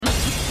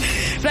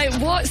Right,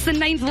 what's the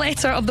 9th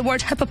letter of the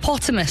word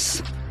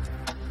hippopotamus?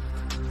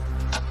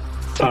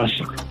 Pass.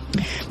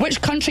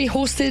 Which country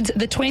hosted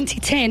the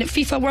 2010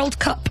 FIFA World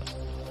Cup?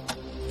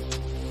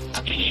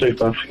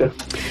 South Africa.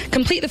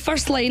 Complete the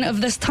first line of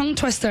this tongue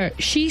twister.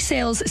 She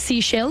sells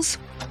seashells.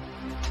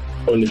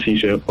 On the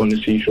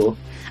seashore.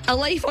 A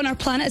Life on Our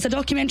Planet is a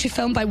documentary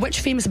film by which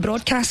famous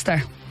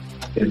broadcaster?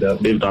 And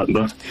Dave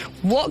Attenborough.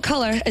 What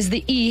colour is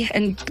the E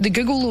in the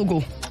Google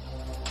logo?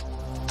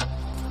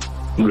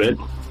 Red.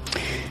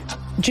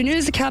 Juneau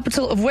is the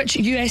capital of which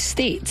US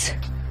state?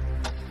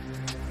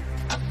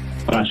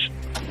 Pass.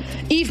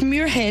 Eve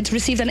Muirhead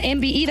received an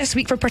MBE this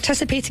week for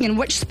participating in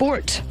which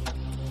sport?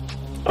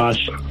 Pass.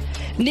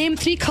 Name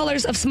 3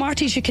 colours of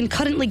Smarties you can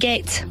currently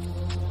get.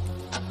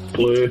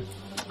 Blue.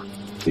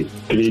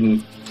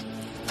 Green.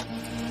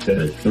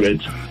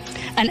 Red.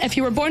 And if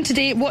you were born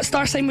today, what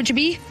star sign would you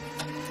be?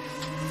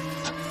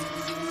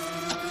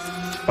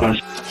 Pass.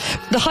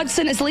 The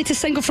Hudson is the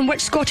latest single from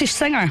which Scottish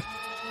singer?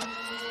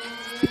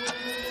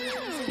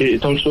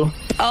 Tunstall.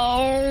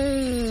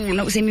 Oh,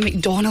 that was Amy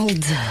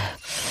McDonald.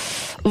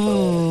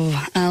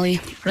 Oh, Ali.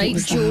 Right,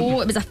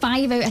 Joe, it was a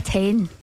 5 out of 10.